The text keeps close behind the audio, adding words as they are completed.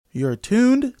You're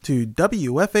tuned to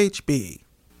WFHB.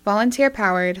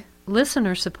 Volunteer-powered,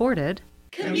 listener-supported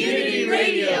community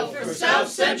radio for South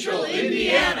Central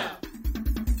Indiana.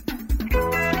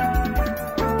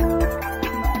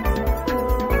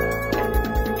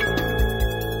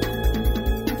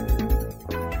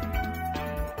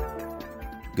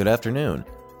 Good afternoon.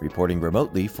 Reporting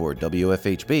remotely for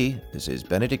WFHB, this is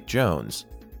Benedict Jones.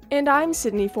 And I'm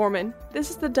Sydney Foreman. This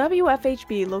is the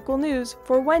WFHB local news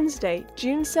for Wednesday,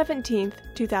 June 17th,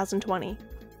 2020.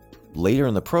 Later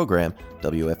in the program,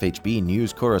 WFHB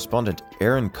news correspondent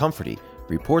Aaron Comforty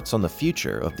reports on the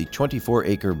future of the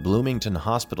 24-acre Bloomington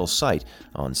Hospital site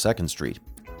on 2nd Street.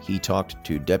 He talked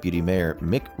to Deputy Mayor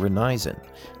Mick Reneisen.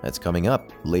 That's coming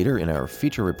up later in our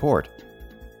feature report.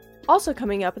 Also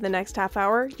coming up in the next half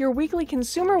hour, your weekly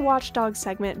Consumer Watchdog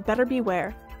segment, Better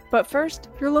Beware. But first,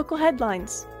 your local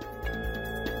headlines.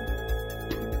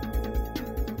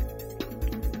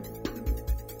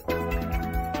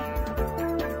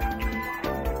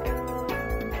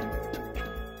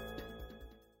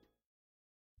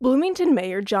 Bloomington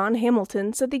Mayor John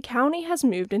Hamilton said the county has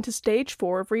moved into Stage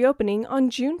 4 of reopening on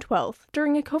June 12th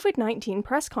during a COVID-19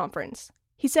 press conference.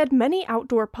 He said many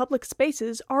outdoor public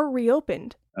spaces are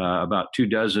reopened. About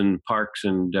 24 parks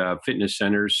and fitness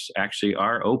centers actually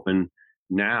are open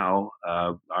now.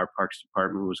 Our Parks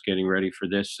Department was getting ready for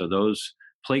this. So those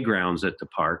playgrounds at the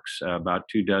parks, about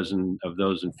 24 of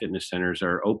those in fitness centers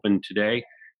are open today.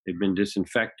 They've been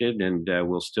disinfected, and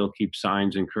we'll still keep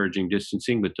signs encouraging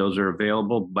distancing, but those are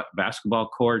available. But basketball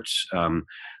courts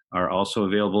are also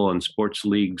available, and sports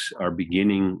leagues are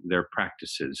beginning their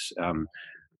practices. Of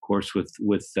course,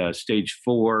 with Stage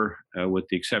 4, with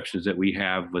the exceptions that we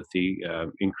have with the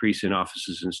increase in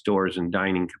offices and stores and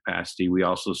dining capacity, we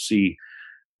also see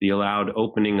the allowed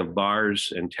opening of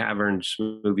bars and taverns,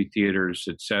 movie theaters,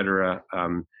 etc.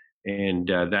 And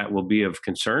that will be of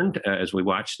concern as we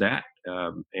watch that.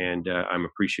 And I'm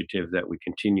appreciative that we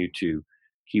continue to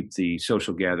keep the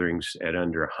social gatherings at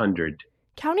under 100.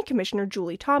 County Commissioner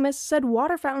Julie Thomas said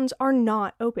water fountains are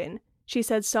not open. She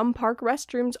said some park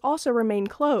restrooms also remain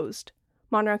closed.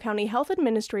 Monroe County Health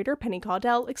Administrator Penny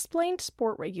Caudell explained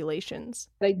sport regulations.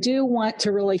 What I do want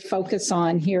to really focus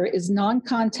on here is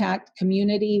non-contact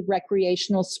community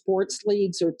recreational sports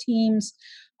leagues or teams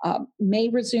may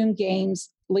resume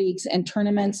games, leagues, and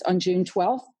tournaments on June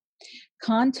 12th.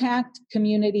 Contact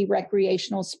community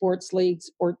recreational sports leagues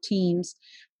or teams,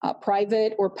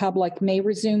 private or public, may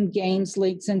resume games,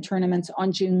 leagues, and tournaments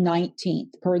on June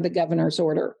 19th per the governor's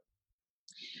order.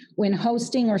 When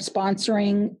hosting or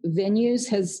sponsoring venues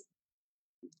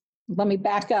let me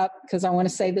back up because I want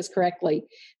to say this correctly.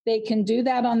 They can do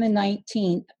that on the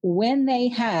 19th when they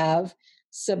have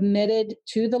submitted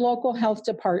to the local health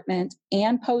department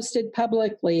and posted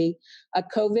publicly a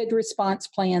COVID response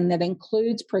plan that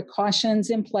includes precautions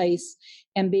in place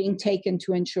and being taken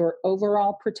to ensure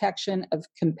overall protection of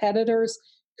competitors,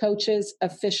 coaches,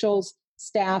 officials,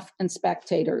 staff, and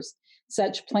spectators.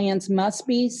 Such plans must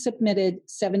be submitted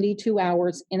 72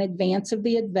 hours in advance of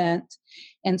the event,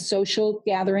 and social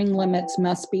gathering limits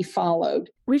must be followed.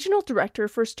 Regional Director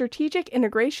for Strategic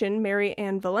Integration, Mary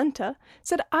Ann Valenta,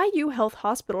 said IU Health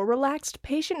Hospital relaxed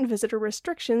patient and visitor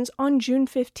restrictions on June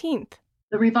 15th.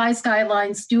 The revised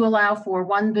guidelines do allow for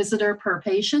one visitor per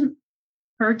patient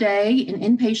per day in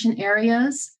inpatient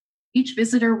areas. Each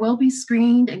visitor will be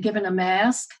screened and given a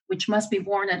mask, which must be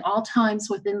worn at all times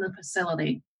within the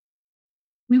facility.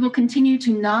 We will continue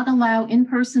to not allow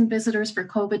in-person visitors for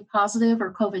COVID positive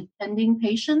or COVID pending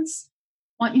patients.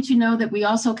 I want you to know that we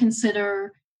also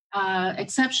consider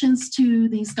exceptions to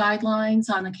these guidelines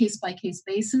on a case-by-case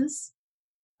basis.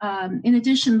 In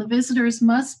addition, the visitors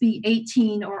must be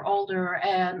 18 or older,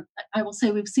 and I will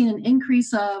say we've seen an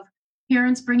increase of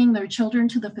parents bringing their children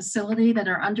to the facility that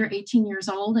are under 18 years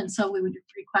old, and so we would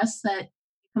request that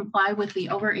you comply with the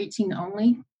over 18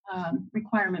 only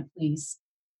requirement, please.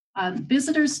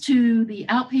 Visitors to the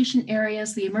outpatient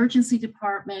areas, the emergency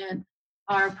department,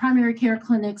 our primary care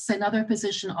clinics, and other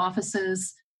physician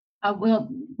offices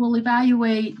will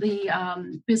evaluate the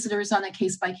visitors on a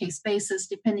case-by-case basis,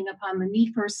 depending upon the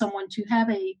need for someone to have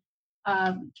a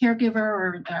caregiver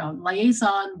or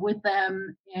liaison with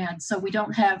them, and so we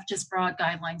don't have just broad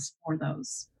guidelines for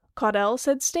those. Caudell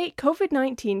said state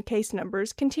COVID-19 case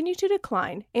numbers continue to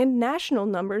decline and national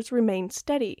numbers remain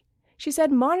steady. She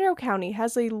said Monroe County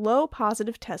has a low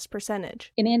positive test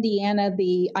percentage. In Indiana,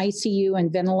 the ICU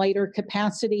and ventilator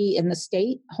capacity in the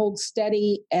state holds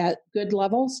steady at good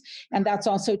levels, and that's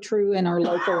also true in our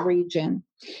local region.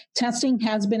 Testing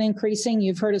has been increasing.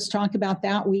 You've heard us talk about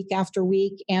that week after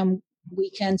week, and we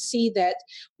can see that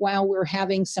while we're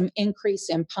having some increase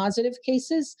in positive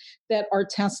cases, that our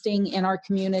testing in our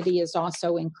community is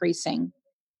also increasing.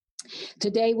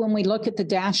 Today, when we look at the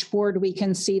dashboard, we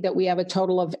can see that we have a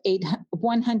total of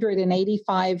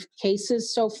 185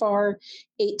 cases so far,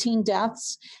 18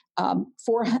 deaths.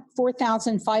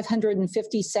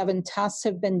 4,557 tests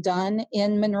have been done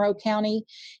in Monroe County,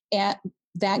 and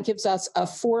that gives us a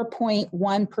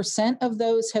 4.1% of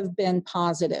those have been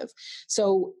positive.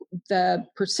 So the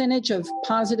percentage of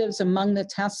positives among the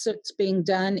tests that's being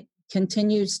done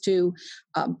continues to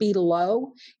be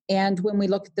low. And when we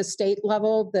look at the state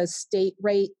level, the state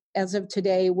rate as of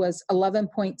today was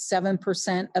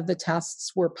 11.7% of the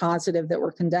tests were positive that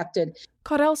were conducted.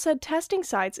 Caudell said testing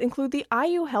sites include the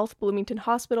IU Health Bloomington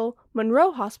Hospital,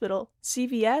 Monroe Hospital,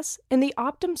 CVS, and the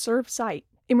Optum Serve site.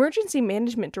 Emergency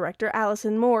Management Director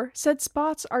Allison Moore said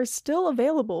spots are still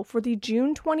available for the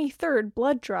June 23rd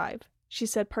blood drive. She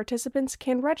said participants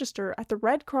can register at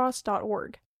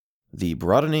theredcross.org. The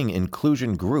Broadening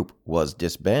Inclusion Group was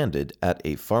disbanded at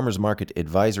a Farmers Market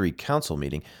Advisory Council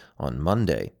meeting on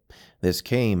Monday. This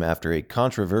came after a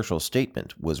controversial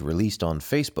statement was released on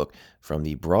Facebook from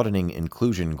the Broadening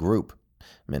Inclusion Group.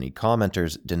 Many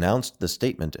commenters denounced the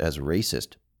statement as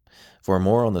racist. For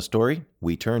more on the story,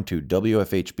 we turn to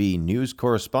WFHB news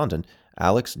correspondent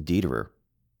Alex Dieterer.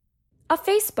 A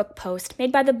Facebook post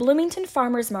made by the Bloomington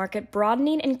Farmers Market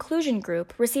Broadening Inclusion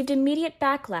Group received immediate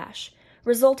backlash,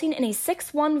 resulting in a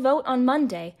 6-1 vote on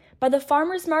Monday by the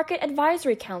Farmers Market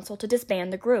Advisory Council to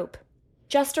disband the group.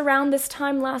 Just around this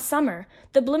time last summer,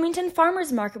 the Bloomington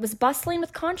Farmers Market was bustling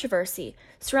with controversy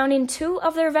surrounding two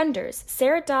of their vendors,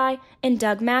 Sarah Dye and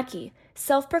Doug Mackey,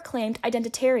 self-proclaimed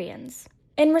identitarians.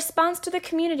 In response to the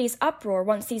community's uproar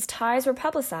once these ties were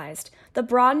publicized, the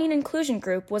Broadening Inclusion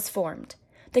Group was formed.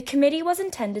 The committee was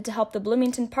intended to help the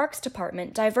Bloomington Parks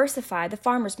Department diversify the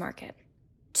farmers market.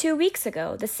 2 weeks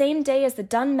ago, the same day as the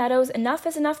Dunn Meadows Enough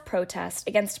is Enough protest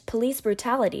against police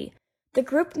brutality, the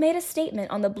group made a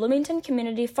statement on the Bloomington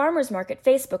Community Farmers Market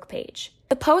Facebook page.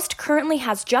 The post currently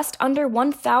has just under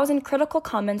 1,000 critical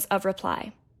comments of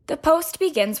reply. The post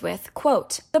begins with,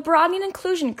 quote, "The Broadening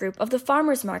Inclusion Group of the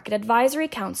Farmers Market Advisory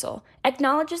Council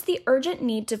acknowledges the urgent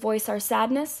need to voice our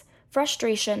sadness,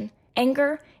 frustration,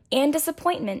 anger, and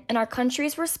disappointment in our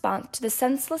country's response to the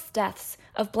senseless deaths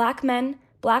of Black men,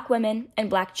 Black women, and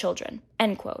Black children,"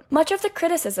 end quote. Much of the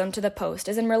criticism to the post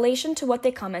is in relation to what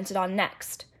they commented on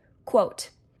next. Quote,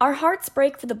 "Our hearts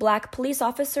break for the Black police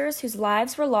officers whose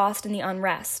lives were lost in the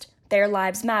unrest. Their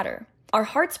lives matter. Our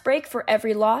hearts break for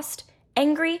every lost,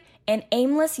 angry, and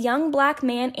aimless young Black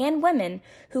man and women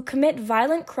who commit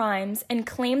violent crimes and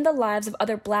claim the lives of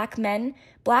other Black men,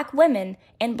 Black women,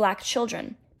 and Black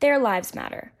children. Their lives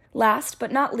matter. Last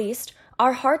but not least,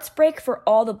 our hearts break for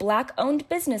all the Black-owned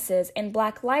businesses and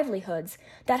Black livelihoods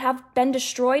that have been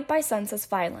destroyed by senseless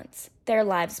violence. Their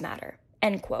lives matter,"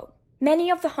 end quote.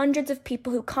 Many of the hundreds of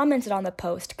people who commented on the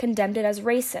post condemned it as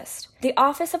racist. The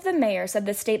office of the mayor said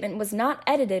the statement was not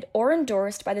edited or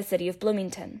endorsed by the city of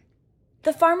Bloomington.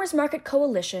 The Farmers Market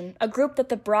Coalition, a group that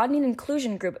the Broadening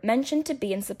Inclusion Group mentioned to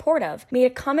be in support of, made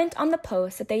a comment on the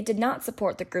post that they did not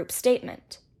support the group's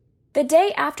statement. The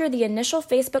day after the initial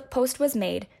Facebook post was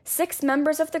made, 6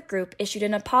 members of the group issued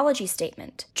an apology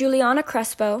statement. Juliana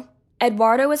Crespo,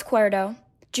 Eduardo Izquierdo,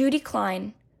 Judy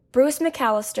Klein, Bruce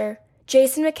McAllister,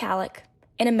 Jason McCallick,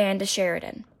 and Amanda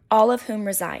Sheridan, all of whom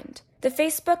resigned. The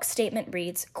Facebook statement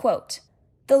reads, quote,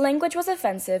 "The language was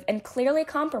offensive and clearly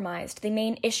compromised the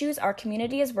main issues our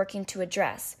community is working to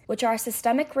address, which are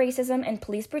systemic racism and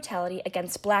police brutality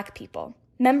against Black people.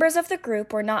 Members of the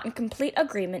group were not in complete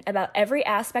agreement about every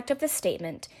aspect of the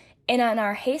statement, and in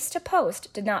our haste to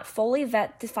post did not fully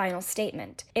vet the final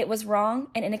statement. It was wrong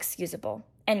and inexcusable,"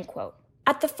 end quote.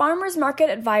 At the Farmers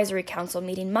Market Advisory Council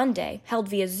meeting Monday, held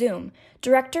via Zoom,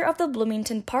 Director of the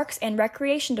Bloomington Parks and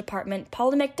Recreation Department,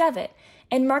 Paula McDevitt,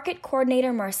 and Market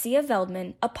Coordinator Marcia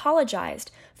Veldman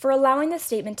apologized for allowing the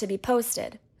statement to be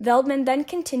posted. Veldman then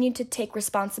continued to take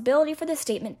responsibility for the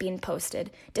statement being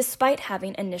posted, despite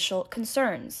having initial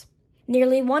concerns.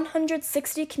 Nearly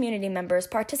 160 community members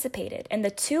participated in the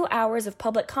 2 hours of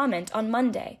public comment on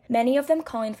Monday, many of them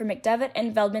calling for McDevitt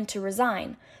and Veldman to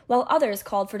resign, while others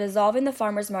called for dissolving the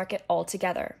farmers market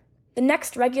altogether. The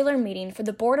next regular meeting for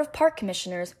the Board of Park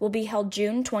Commissioners will be held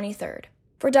June 23rd.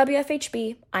 For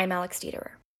WFHB, I'm Alex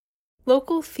Dieterer.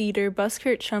 Local theater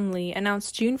Buskert Chumley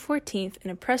announced June 14th in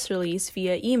a press release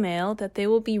via email that they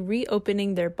will be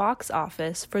reopening their box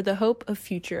office for the hope of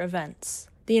future events.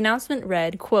 The announcement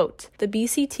read, quote, "The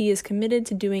BCT is committed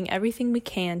to doing everything we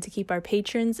can to keep our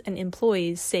patrons and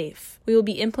employees safe. We will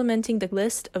be implementing the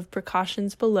list of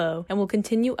precautions below and will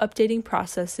continue updating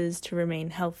processes to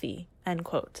remain healthy," end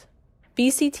quote.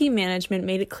 BCT management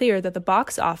made it clear that the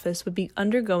box office would be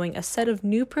undergoing a set of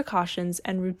new precautions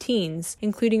and routines,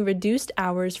 including reduced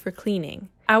hours for cleaning.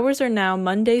 Hours are now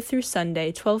Monday through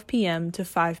Sunday, 12 p.m. to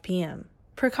 5 p.m.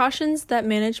 Precautions that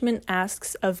management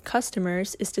asks of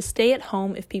customers is to stay at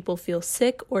home if people feel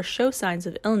sick or show signs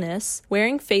of illness,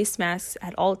 wearing face masks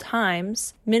at all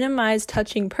times, minimize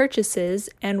touching purchases,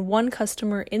 and one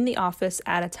customer in the office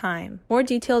at a time. More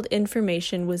detailed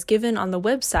information was given on the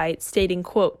website stating,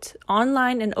 quote,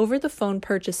 "Online and over-the-phone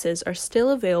purchases are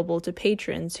still available to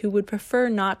patrons who would prefer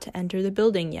not to enter the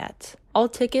building yet. All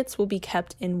tickets will be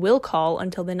kept in will call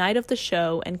until the night of the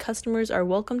show, and customers are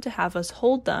welcome to have us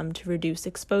hold them to reduce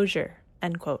exposure,"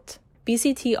 end quote.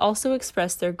 BCT also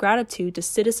expressed their gratitude to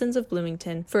citizens of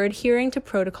Bloomington for adhering to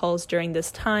protocols during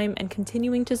this time and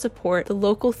continuing to support the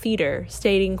local theater,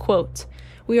 stating, quote,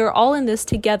 "We are all in this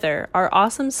together. Our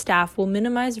awesome staff will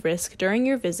minimize risk during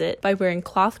your visit by wearing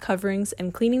cloth coverings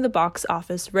and cleaning the box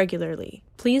office regularly.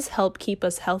 Please help keep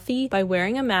us healthy by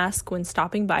wearing a mask when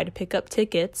stopping by to pick up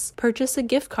tickets, purchase a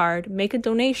gift card, make a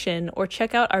donation, or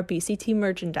check out our BCT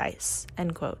merchandise,"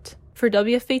 end quote. For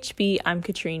WFHB, I'm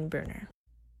Katrine Bruner.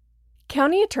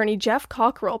 County Attorney Jeff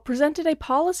Cockrell presented a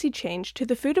policy change to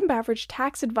the Food and Beverage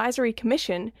Tax Advisory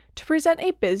Commission to present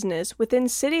a business within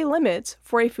city limits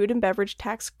for a food and beverage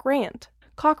tax grant.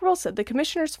 Cockrell said the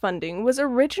commissioner's funding was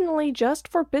originally just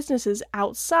for businesses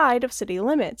outside of city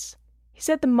limits. He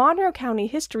said the Monroe County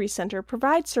History Center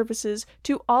provides services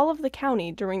to all of the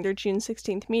county during their June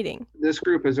 16th meeting. This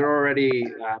group has already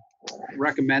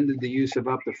recommended the use of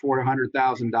up to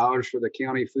 $400,000 for the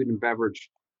county food and beverage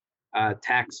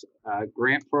tax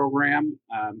grant program.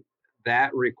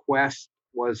 That request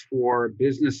was for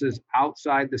businesses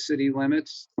outside the city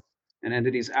limits and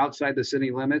entities outside the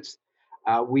city limits.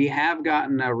 We have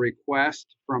gotten a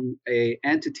request from an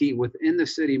entity within the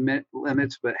city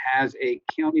limits, but has a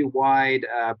county-wide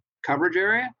coverage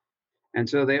area. And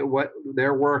so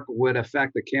their work would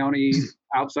affect the county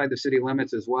outside the city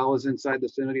limits as well as inside the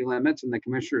city limits. And the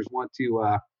commissioners want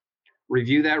to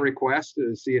review that request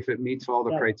to see if it meets all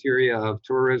the criteria of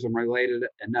tourism related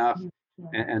enough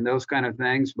and those kind of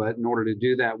things. But in order to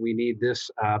do that, we need this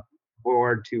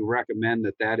board to recommend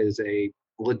that is a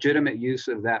legitimate use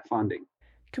of that funding.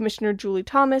 Commissioner Julie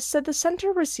Thomas said the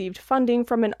center received funding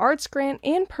from an arts grant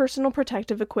and personal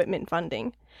protective equipment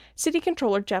funding. City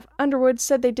Controller Jeff Underwood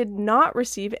said they did not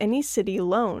receive any city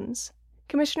loans.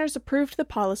 Commissioners approved the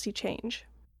policy change.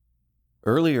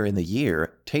 Earlier in the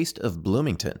year, Taste of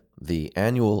Bloomington, the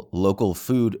annual local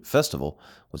food festival,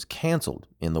 was canceled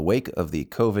in the wake of the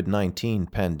COVID-19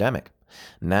 pandemic.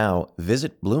 Now,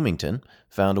 Visit Bloomington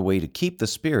found a way to keep the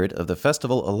spirit of the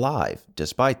festival alive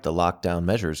despite the lockdown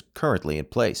measures currently in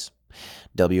place.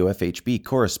 WFHB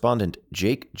correspondent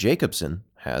Jake Jacobson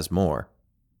has more.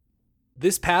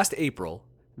 This past April,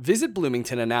 Visit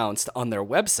Bloomington announced on their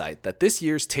website that this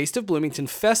year's Taste of Bloomington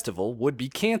Festival would be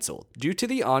canceled due to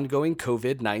the ongoing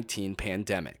COVID-19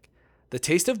 pandemic. The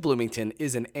Taste of Bloomington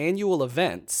is an annual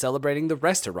event celebrating the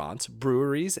restaurants,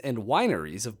 breweries, and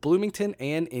wineries of Bloomington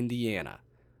and Indiana.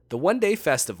 The one-day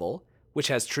festival, which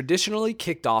has traditionally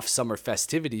kicked off summer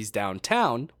festivities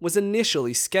downtown, was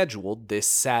initially scheduled this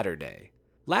Saturday.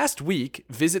 Last week,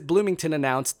 Visit Bloomington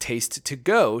announced Taste to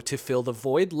Go to fill the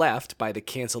void left by the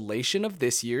cancellation of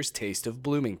this year's Taste of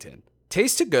Bloomington.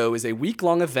 Taste to Go is a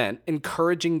week-long event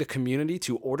encouraging the community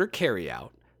to order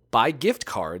carryout, buy gift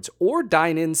cards, or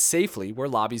dine in safely where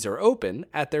lobbies are open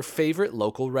at their favorite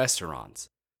local restaurants.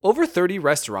 Over 30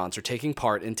 restaurants are taking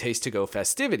part in Taste to Go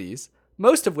festivities,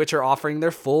 most of which are offering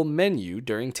their full menu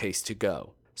during Taste to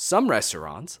Go. Some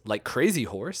restaurants, like Crazy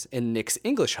Horse and Nick's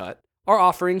English Hut, are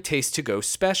offering Taste to Go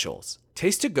specials.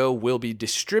 Taste to Go will be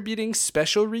distributing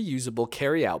special reusable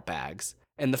carryout bags,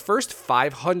 and the first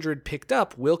 500 picked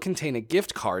up will contain a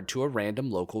gift card to a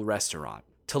random local restaurant.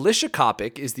 Talisha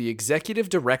Kopic is the executive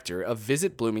director of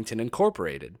Visit Bloomington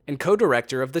Incorporated and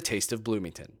co-director of the Taste of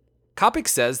Bloomington. Kopic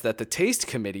says that the Taste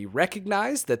Committee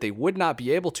recognized that they would not be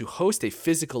able to host a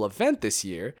physical event this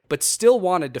year, but still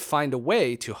wanted to find a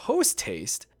way to host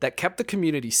Taste that kept the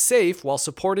community safe while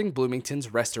supporting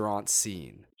Bloomington's restaurant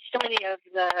scene. So many of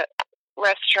the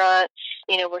restaurants,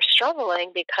 were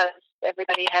struggling because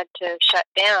everybody had to shut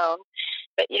down.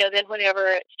 But, then whenever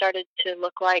it started to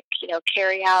look like,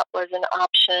 carry out was an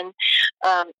option,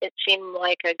 it seemed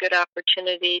like a good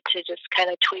opportunity to just kind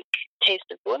of tweak Taste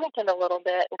of Bloomington a little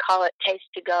bit and call it Taste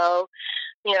to Go,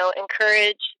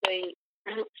 encourage the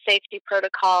safety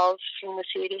protocols from the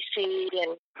CDC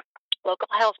and local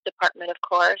health department, of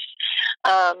course,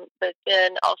 but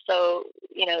then also,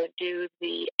 do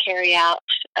the carry out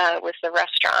with the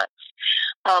restaurants.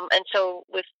 And so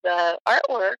with the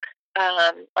artwork,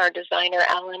 our designer,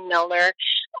 Alan Milner,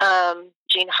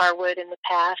 Jean Harwood in the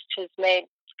past has made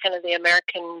kind of the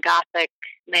American Gothic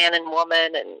man and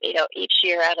woman, and, each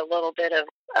year add a little bit of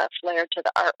flair to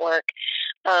the artwork,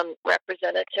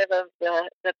 representative of the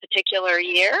particular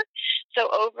year. So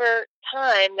over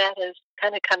time, that has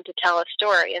kind of come to tell a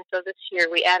story. And so this year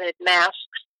we added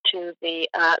masks to the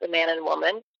man and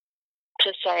woman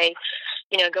to say,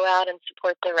 go out and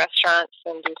support the restaurants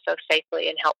and do so safely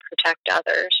and help protect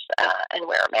others and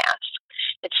wear a mask.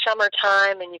 It's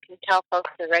summertime, and you can tell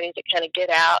folks are ready to kind of get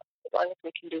out as long as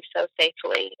we can do so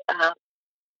safely.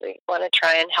 We want to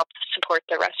try and help support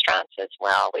the restaurants as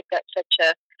well. We've got such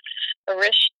a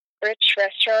rich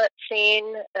restaurant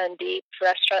scene and deep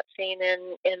restaurant scene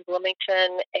in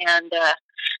Bloomington, and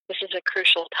this is a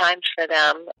crucial time for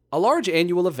them. A large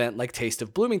annual event like Taste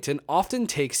of Bloomington often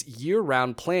takes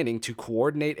year-round planning to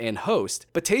coordinate and host,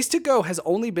 but Taste to Go has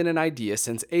only been an idea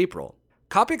since April.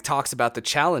 Kopic talks about the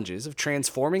challenges of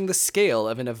transforming the scale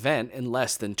of an event in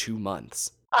less than 2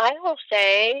 months. I will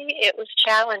say it was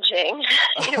challenging.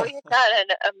 We've got an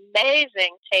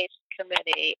amazing taste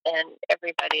committee, and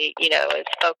everybody, is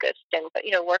focused and,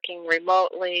 working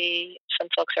remotely. Some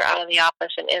folks are out of the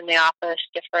office and in the office.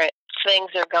 Different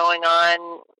things are going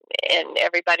on in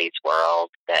everybody's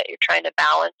world that you're trying to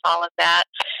balance all of that.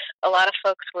 A lot of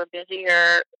folks were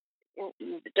busier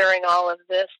during all of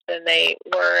this than they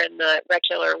were in the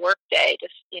regular workday,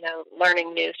 just,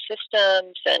 learning new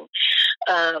systems. And,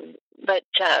 but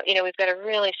we've got a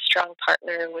really strong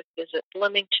partner with Visit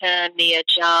Bloomington. Nia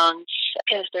Jones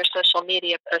is their social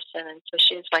media person, and so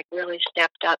she's really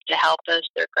stepped up to help us.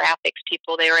 Their graphics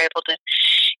people, they were able to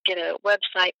get a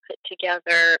website put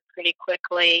together pretty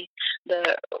quickly.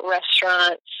 The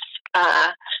restaurants,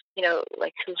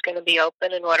 who's going to be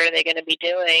open and what are they going to be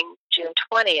doing June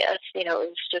 20th. It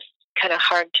was just kind of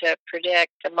hard to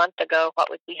predict a month ago what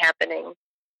would be happening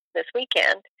this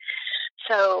weekend.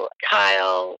 So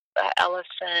Kyle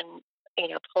Ellison,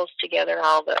 pulls together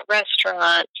all the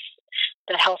restaurants.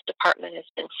 The health department has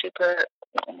been super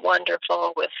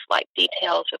wonderful with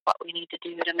details of what we need to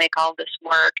do to make all this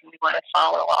work, and we want to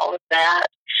follow all of that.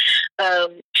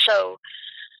 So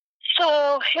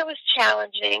it was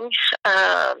challenging,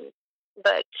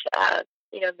 but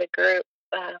the group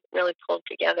really pulled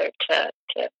together to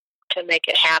make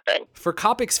it happen. For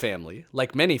Kopic's family,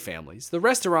 like many families, the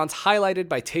restaurants highlighted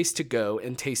by Taste to Go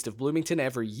and Taste of Bloomington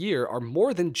every year are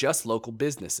more than just local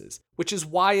businesses, which is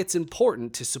why it's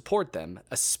important to support them,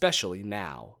 especially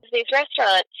now. These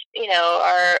restaurants,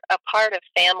 are a part of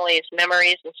families'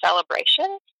 memories and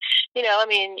celebrations.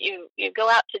 You go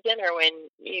out to dinner when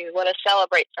you want to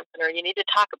celebrate something, or you need to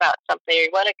talk about something, or you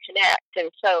want to connect.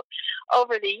 And so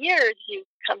over the years, you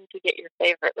come to get your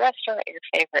favorite restaurant, your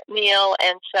favorite meal.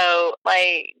 And so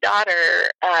my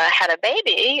daughter had a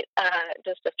baby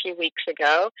just a few weeks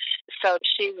ago. So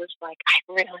she was like, I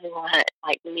really want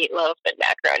meatloaf and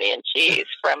macaroni and cheese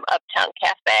from Uptown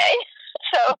Cafe.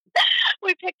 So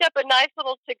we picked up a nice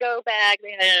little to-go bag.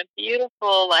 They had a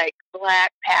beautiful,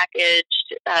 black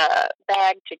packaged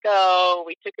bag to go.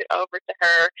 We took it over to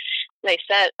her. They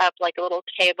set up a little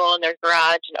table in their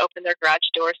garage and opened their garage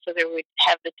door so that we'd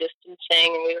have the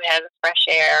distancing and we would have the fresh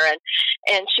air.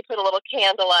 And she put a little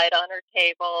candlelight on her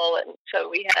table. And so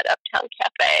we had Uptown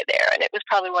Cafe there. And it was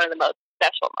probably one of the most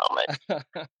special moments of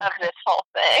this whole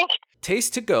thing.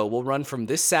 Taste to Go will run from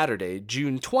this Saturday,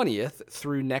 June 20th,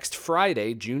 through next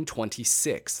Friday, June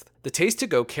 26th. The Taste to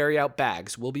Go carry-out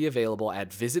bags will be available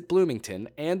at Visit Bloomington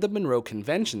and the Monroe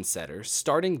Convention Center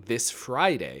starting this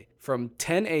Friday from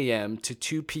 10 a.m. to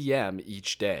 2 p.m.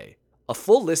 each day. A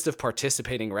full list of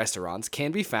participating restaurants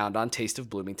can be found on Taste of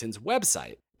Bloomington's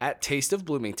website at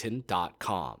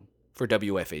tasteofbloomington.com. For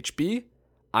WFHB,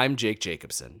 I'm Jake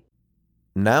Jacobson.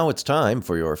 Now it's time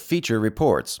for your feature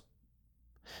reports.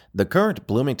 The current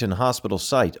Bloomington Hospital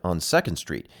site on 2nd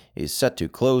Street is set to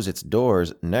close its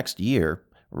doors next year,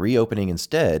 reopening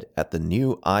instead at the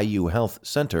new IU Health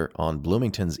Center on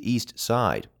Bloomington's east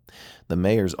side. The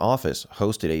mayor's office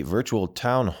hosted a virtual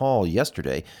town hall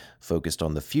yesterday focused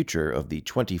on the future of the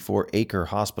 24-acre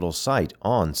hospital site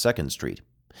on 2nd Street.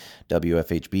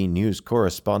 WFHB News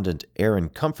correspondent Aaron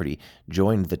Comforty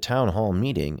joined the town hall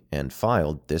meeting and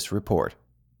filed this report.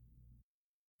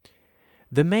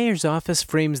 The mayor's office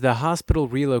frames the hospital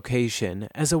relocation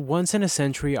as a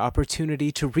once-in-a-century opportunity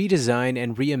to redesign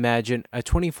and reimagine a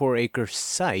 24-acre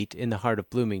site in the heart of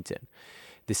Bloomington.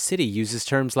 The city uses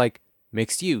terms like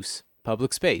mixed use,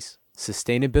 public space,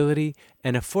 sustainability,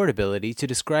 and affordability to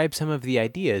describe some of the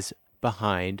ideas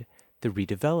behind the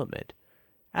redevelopment.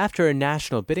 After a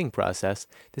national bidding process,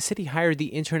 the city hired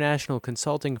the international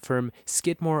consulting firm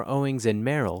Skidmore, Owings &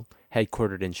 Merrill,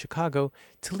 headquartered in Chicago,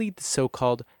 to lead the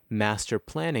so-called master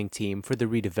planning team for the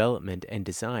redevelopment and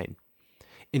design.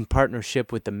 In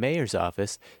partnership with the mayor's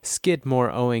office,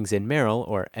 Skidmore, Owings & Merrill,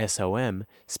 or SOM,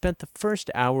 spent the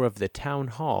first hour of the town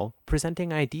hall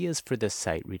presenting ideas for the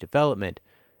site redevelopment.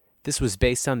 This was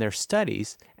based on their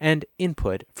studies and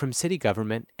input from city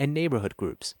government and neighborhood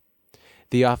groups.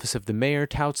 The Office of the Mayor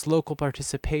touts local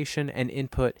participation and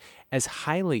input as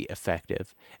highly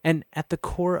effective and at the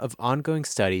core of ongoing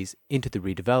studies into the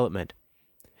redevelopment.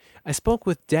 I spoke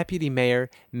with Deputy Mayor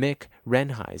Mick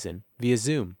Renheisen via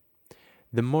Zoom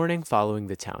the morning following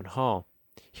the town hall.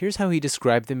 Here's how he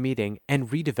described the meeting and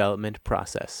redevelopment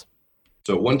process.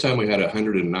 So one time we had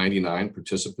 199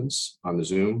 participants on the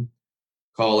Zoom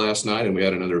call last night, and we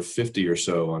had another 50 or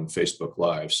so on Facebook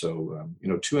Live. So,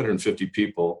 250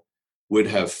 people would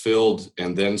have filled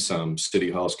and then some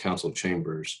City Hall's council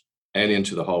chambers and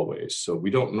into the hallways. So we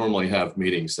don't normally have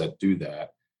meetings that do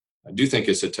that. I do think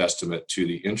it's a testament to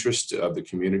the interest of the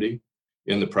community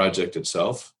in the project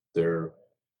itself, their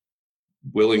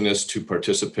willingness to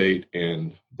participate,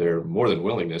 and their more than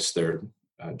willingness, their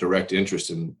direct interest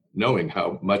in knowing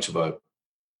how much of a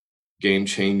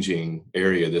game-changing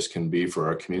area this can be for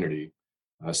our community,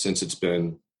 since it's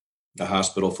been a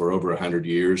hospital for over 100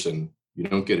 years, and you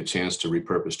don't get a chance to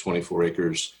repurpose 24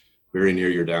 acres very near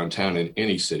your downtown in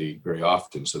any city very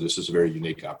often. So this is a very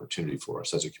unique opportunity for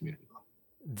us as a community.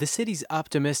 The city's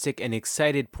optimistic and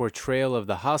excited portrayal of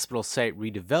the hospital site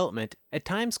redevelopment at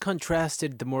times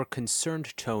contrasted the more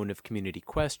concerned tone of community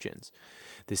questions.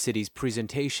 The city's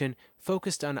presentation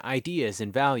focused on ideas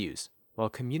and values, while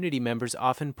community members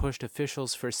often pushed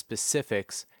officials for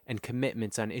specifics and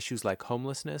commitments on issues like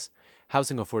homelessness,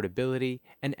 housing affordability,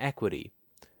 and equity.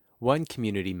 One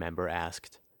community member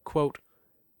asked, quote,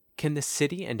 "Can the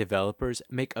city and developers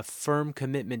make a firm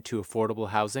commitment to affordable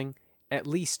housing, at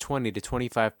least 20 to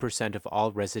 25% of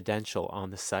all residential on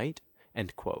the site?"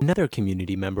 End quote. Another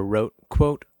community member wrote,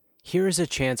 quote, "Here is a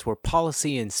chance where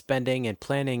policy and spending and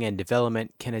planning and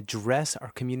development can address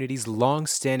our community's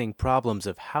long-standing problems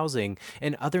of housing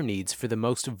and other needs for the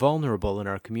most vulnerable in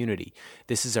our community.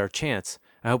 This is our chance.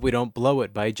 I hope we don't blow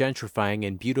it by gentrifying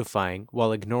and beautifying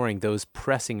while ignoring those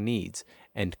pressing needs."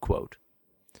 End quote.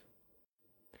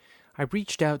 I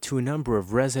reached out to a number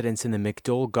of residents in the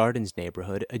McDowell Gardens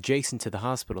neighborhood adjacent to the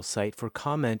hospital site for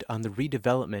comment on the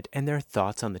redevelopment and their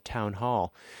thoughts on the town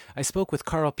hall. I spoke with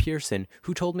Carl Pearson,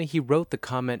 who told me he wrote the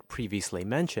comment previously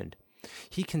mentioned.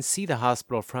 He can see the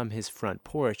hospital from his front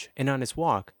porch, and on his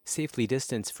walk, safely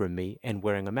distanced from me and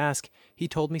wearing a mask, he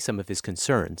told me some of his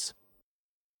concerns.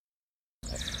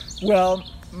 Well,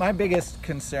 my biggest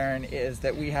concern is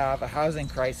that we have a housing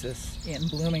crisis in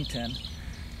Bloomington,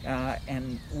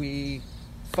 and we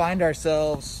find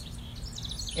ourselves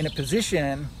in a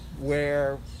position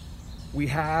where we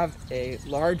have a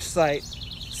large site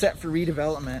set for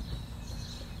redevelopment,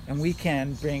 and we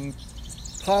can bring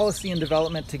policy and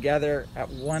development together at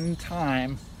one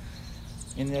time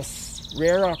in this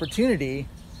rare opportunity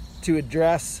to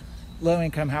address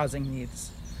low-income housing needs.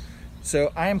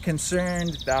 So I am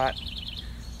concerned that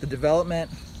the development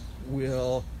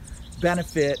will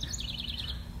benefit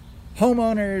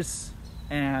homeowners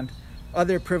and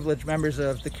other privileged members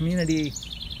of the community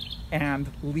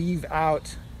and leave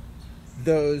out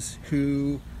those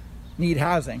who need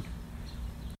housing.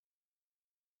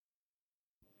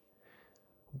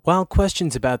 While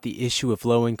questions about the issue of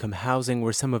low-income housing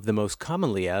were some of the most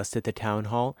commonly asked at the town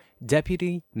hall,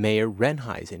 Deputy Mayor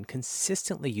Renheisen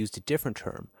consistently used a different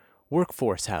term: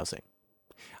 workforce housing.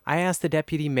 I asked the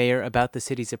deputy mayor about the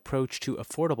city's approach to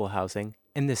affordable housing,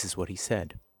 and this is what he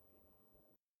said.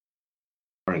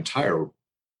 Our entire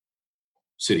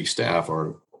city staff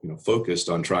are focused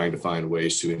on trying to find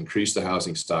ways to increase the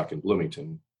housing stock in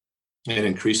Bloomington and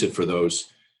increase it for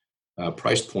those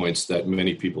price points that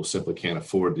many people simply can't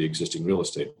afford the existing real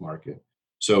estate market.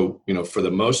 So, for the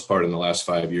most part in the last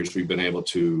 5 years, we've been able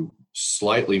to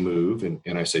slightly move,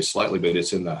 and I say slightly, but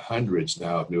it's in the hundreds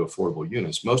now of new affordable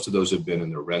units. Most of those have been in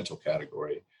the rental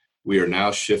category. We are now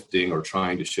shifting or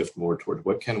trying to shift more toward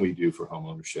what can we do for home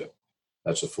ownership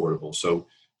that's affordable. So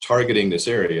targeting this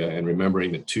area and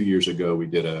remembering that 2 years ago, we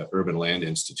did a Urban Land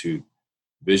Institute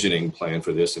visioning plan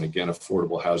for this. And again,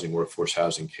 affordable housing, workforce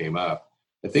housing came up.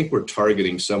 I think we're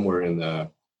targeting somewhere in the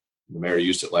mayor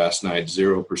used it last night,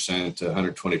 0% to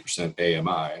 120%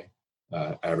 AMI,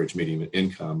 average median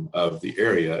income of the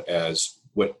area, as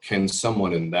what can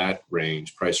someone in that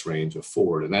range, price range,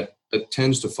 afford. And that that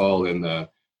tends to fall in the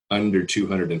under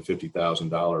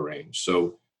 $250,000 range.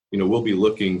 So, we'll be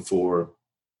looking for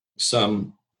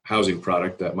some housing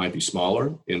product that might be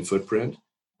smaller in footprint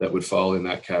that would fall in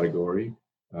that category,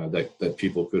 that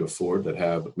people could afford, that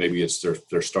have, maybe it's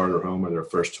their starter home or their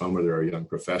first home, or they're a young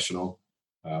professional,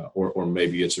 or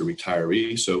maybe it's a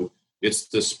retiree. So it's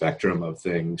the spectrum of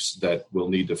things that will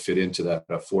need to fit into that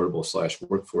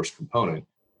affordable/workforce component.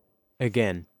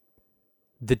 Again,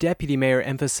 the deputy mayor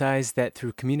emphasized that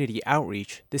through community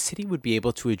outreach, the city would be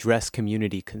able to address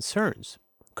community concerns.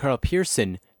 Carl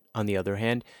Pearson, on the other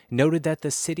hand, noted that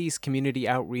the city's community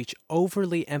outreach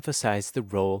overly emphasized the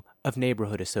role of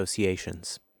neighborhood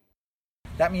associations.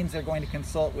 That means they're going to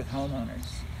consult with homeowners,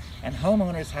 and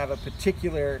homeowners have a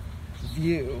particular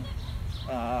view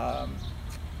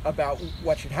about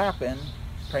what should happen,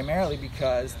 primarily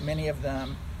because many of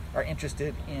them are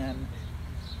interested in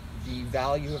the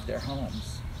value of their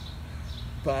homes.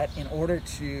 But in order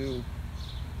to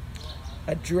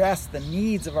address the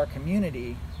needs of our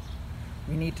community,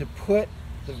 we need to put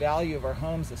the value of our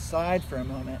homes aside for a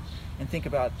moment and think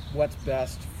about what's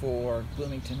best for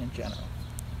Bloomington in general.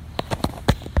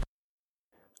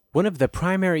 One of the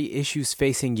primary issues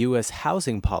facing U.S.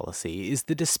 housing policy is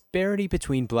the disparity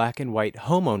between black and white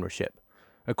home ownership.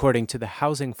 According to the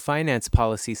Housing Finance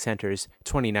Policy Center's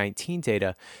 2019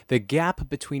 data, the gap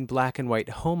between black and white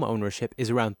home ownership is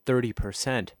around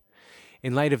 30%.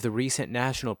 In light of the recent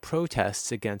national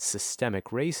protests against systemic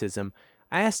racism,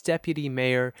 I asked Deputy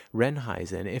Mayor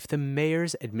Renheisen if the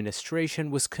mayor's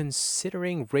administration was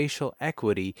considering racial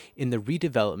equity in the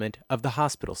redevelopment of the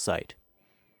hospital site.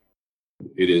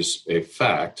 It is a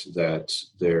fact that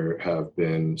there have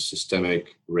been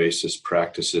systemic racist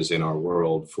practices in our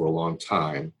world for a long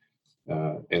time,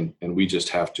 and we just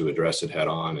have to address it head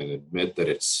on and admit that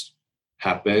it's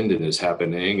happened and is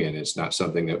happening, and it's not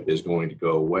something that is going to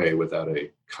go away without a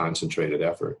concentrated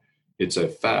effort. It's a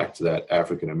fact that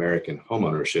African-American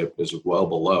homeownership is well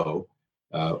below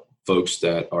folks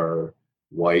that are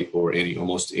white or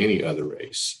almost any other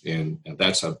race, and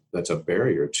that's a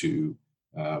barrier to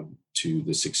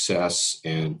the success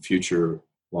and future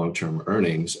long-term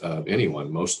earnings of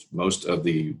anyone. Most of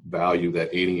the value that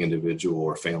any individual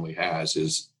or family has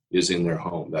is in their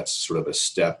home. That's sort of a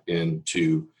step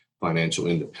into financial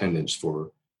independence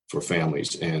for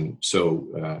families, and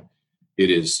so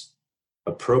it is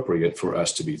appropriate for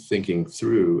us to be thinking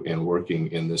through and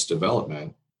working in this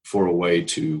development for a way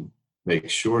to make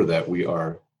sure that we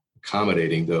are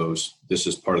accommodating those. This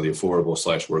is part of the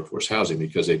affordable/workforce housing,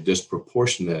 because a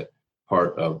disproportionate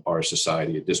part of our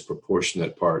society, a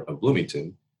disproportionate part of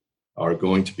Bloomington, are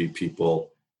going to be people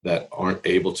that aren't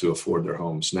able to afford their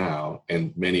homes now,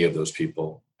 and many of those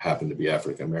people happen to be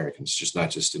African Americans, just not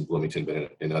just in Bloomington,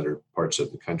 but in other parts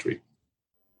of the country.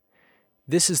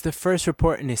 This is the first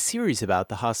report in a series about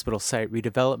the hospital site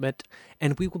redevelopment,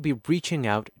 and we will be reaching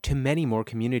out to many more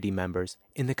community members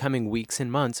in the coming weeks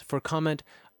and months for comment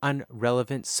on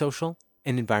relevant social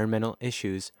and environmental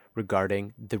issues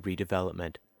regarding the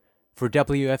redevelopment. For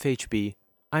WFHB,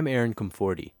 I'm Aaron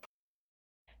Comforti.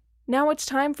 Now it's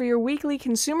time for your weekly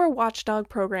consumer watchdog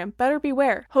program, Better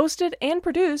Beware, hosted and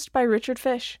produced by Richard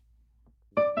Fish.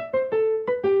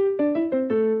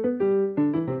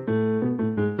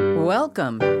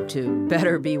 Welcome to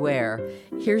Better Beware.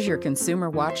 Here's your consumer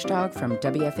watchdog from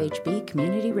WFHB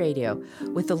Community Radio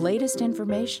with the latest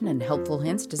information and helpful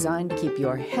hints designed to keep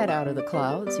your head out of the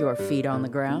clouds, your feet on the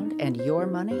ground, and your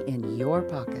money in your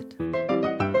pocket.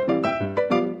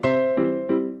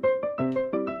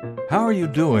 How are you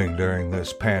doing during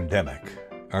this pandemic?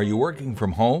 Are you working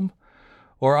from home?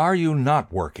 Or are you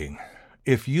not working?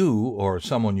 If you or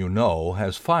someone you know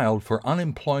has filed for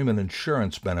unemployment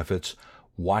insurance benefits,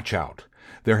 watch out.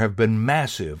 There have been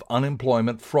massive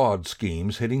unemployment fraud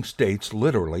schemes hitting states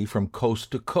literally from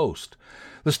coast to coast.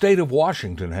 The state of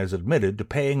Washington has admitted to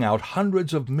paying out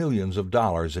hundreds of millions of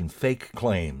dollars in fake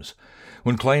claims.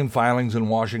 When claim filings in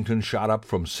Washington shot up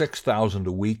from 6,000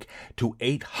 a week to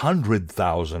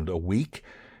 800,000 a week,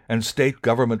 and state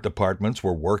government departments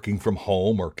were working from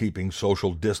home or keeping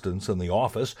social distance in the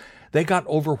office, they got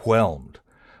overwhelmed.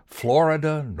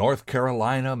 Florida, North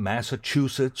Carolina,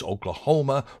 Massachusetts,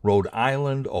 Oklahoma, Rhode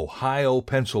Island, Ohio,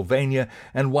 Pennsylvania,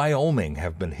 and Wyoming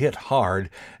have been hit hard,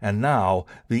 and now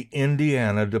the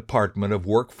Indiana Department of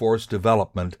Workforce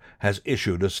Development has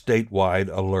issued a statewide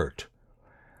alert.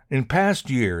 In past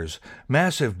years,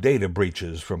 massive data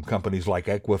breaches from companies like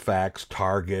Equifax,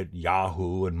 Target,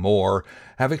 Yahoo, and more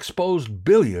have exposed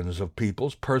billions of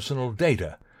people's personal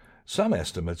data. Some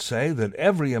estimates say that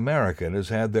every American has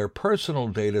had their personal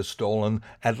data stolen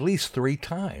at least 3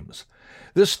 times.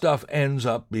 This stuff ends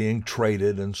up being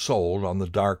traded and sold on the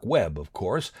dark web, of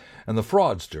course, and the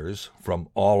fraudsters from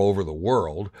all over the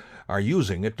world are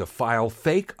using it to file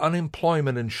fake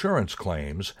unemployment insurance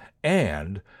claims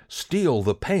and steal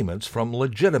the payments from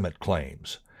legitimate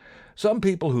claims. Some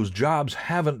people whose jobs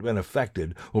haven't been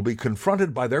affected will be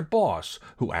confronted by their boss,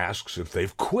 who asks if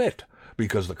they've quit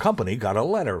because the company got a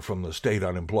letter from the State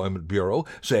Unemployment Bureau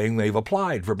saying they've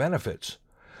applied for benefits.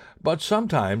 But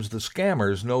sometimes the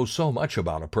scammers know so much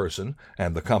about a person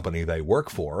and the company they work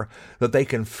for that they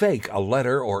can fake a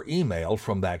letter or email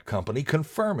from that company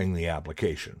confirming the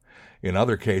application. In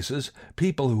other cases,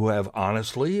 people who have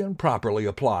honestly and properly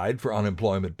applied for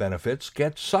unemployment benefits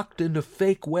get sucked into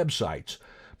fake websites,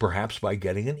 perhaps by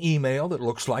getting an email that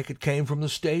looks like it came from the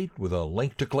state with a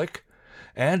link to click.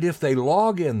 And if they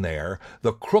log in there,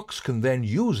 the crooks can then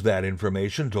use that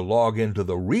information to log into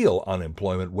the real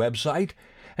unemployment website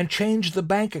and change the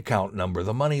bank account number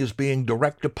the money is being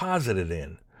direct deposited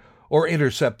in, or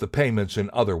intercept the payments in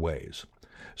other ways.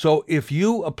 So if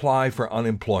you apply for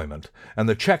unemployment and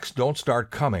the checks don't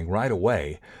start coming right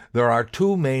away, there are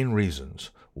 2 main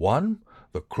reasons. 1,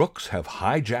 the crooks have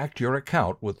hijacked your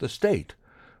account with the state,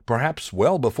 perhaps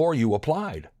well before you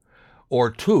applied.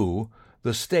 Or 2,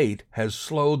 the state has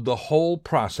slowed the whole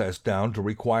process down to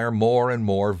require more and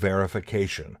more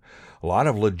verification. A lot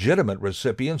of legitimate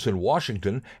recipients in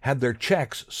Washington had their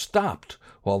checks stopped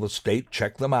while the state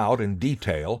checked them out in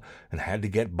detail and had to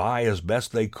get by as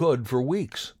best they could for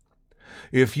weeks.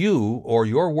 If you or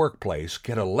your workplace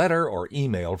get a letter or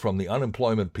email from the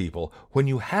unemployment people when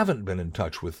you haven't been in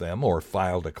touch with them or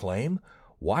filed a claim,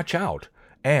 watch out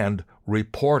and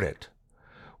report it.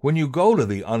 When you go to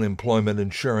the unemployment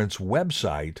insurance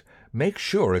website, make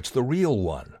sure it's the real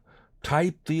one.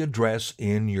 Type the address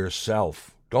in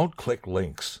yourself. Don't click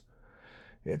links.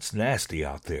 It's nasty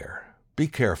out there. Be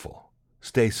careful.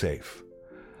 Stay safe.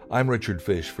 I'm Richard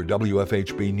Fish for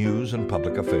WFHB News and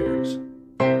Public Affairs.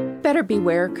 Better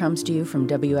Beware comes to you from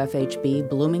WFHB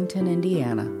Bloomington,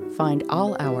 Indiana. Find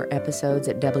all our episodes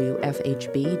at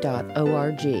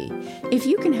WFHB.org. If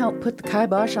you can help put the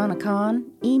kibosh on a con,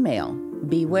 email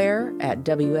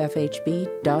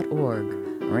beware@WFHB.org.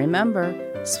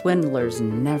 Remember, swindlers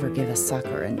never give a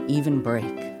sucker an even break.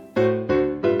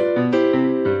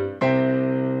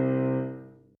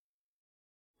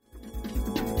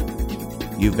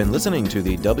 You've been listening to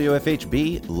the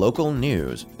WFHB Local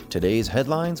News. Today's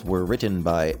headlines were written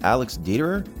by Alex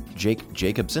Dieterer, Jake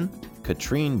Jacobson,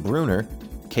 Katrine Bruner,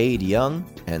 Cade Young,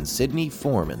 and Sydney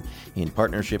Foreman in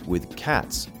partnership with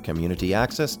CATS, Community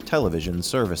Access Television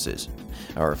Services.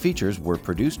 Our features were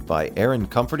produced by Aaron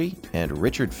Comforty and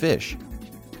Richard Fish.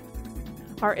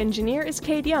 Our engineer is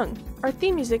Cade Young. Our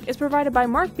theme music is provided by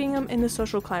Mark Bingham and the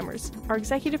Social Climbers. Our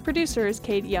executive producer is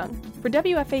Cade Young. For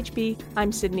WFHB,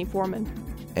 I'm Sydney Foreman.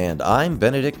 And I'm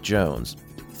Benedict Jones.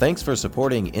 Thanks for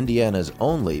supporting Indiana's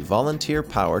only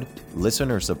volunteer-powered,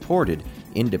 listener-supported,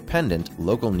 independent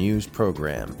local news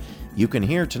program. You can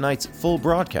hear tonight's full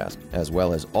broadcast, as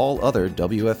well as all other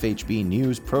WFHB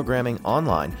news programming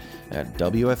online at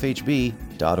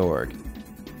WFHB.org.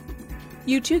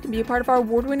 You too can be a part of our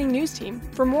award-winning news team.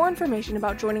 For more information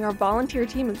about joining our volunteer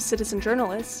team of citizen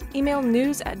journalists, email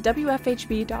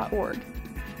news@WFHB.org.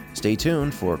 Stay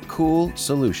tuned for Cool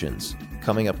Solutions,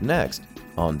 coming up next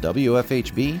on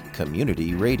WFHB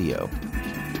Community Radio.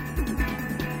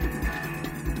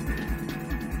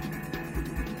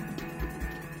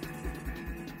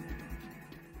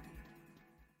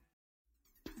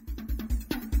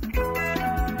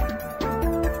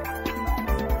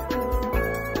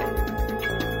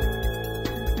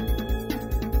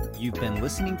 You've been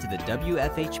listening to the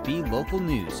WFHB Local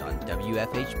News on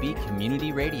WFHB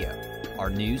Community Radio. Our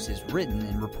news is written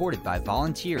and reported by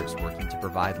volunteers working to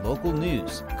provide local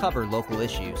news, cover local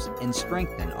issues, and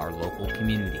strengthen our local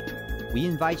community. We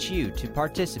invite you to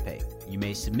participate. You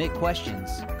may submit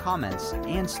questions, comments,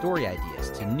 and story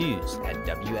ideas to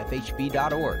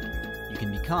news@WFHB.org. You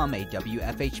can become a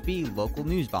WFHB local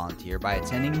news volunteer by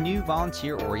attending new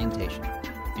volunteer orientation.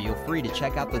 Feel free to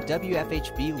check out the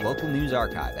WFHB Local News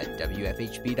Archive at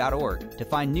WFHB.org to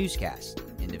find newscasts,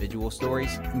 individual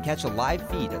stories, and catch a live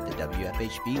feed of the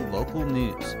WFHB Local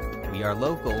News. We are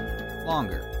local,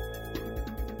 longer.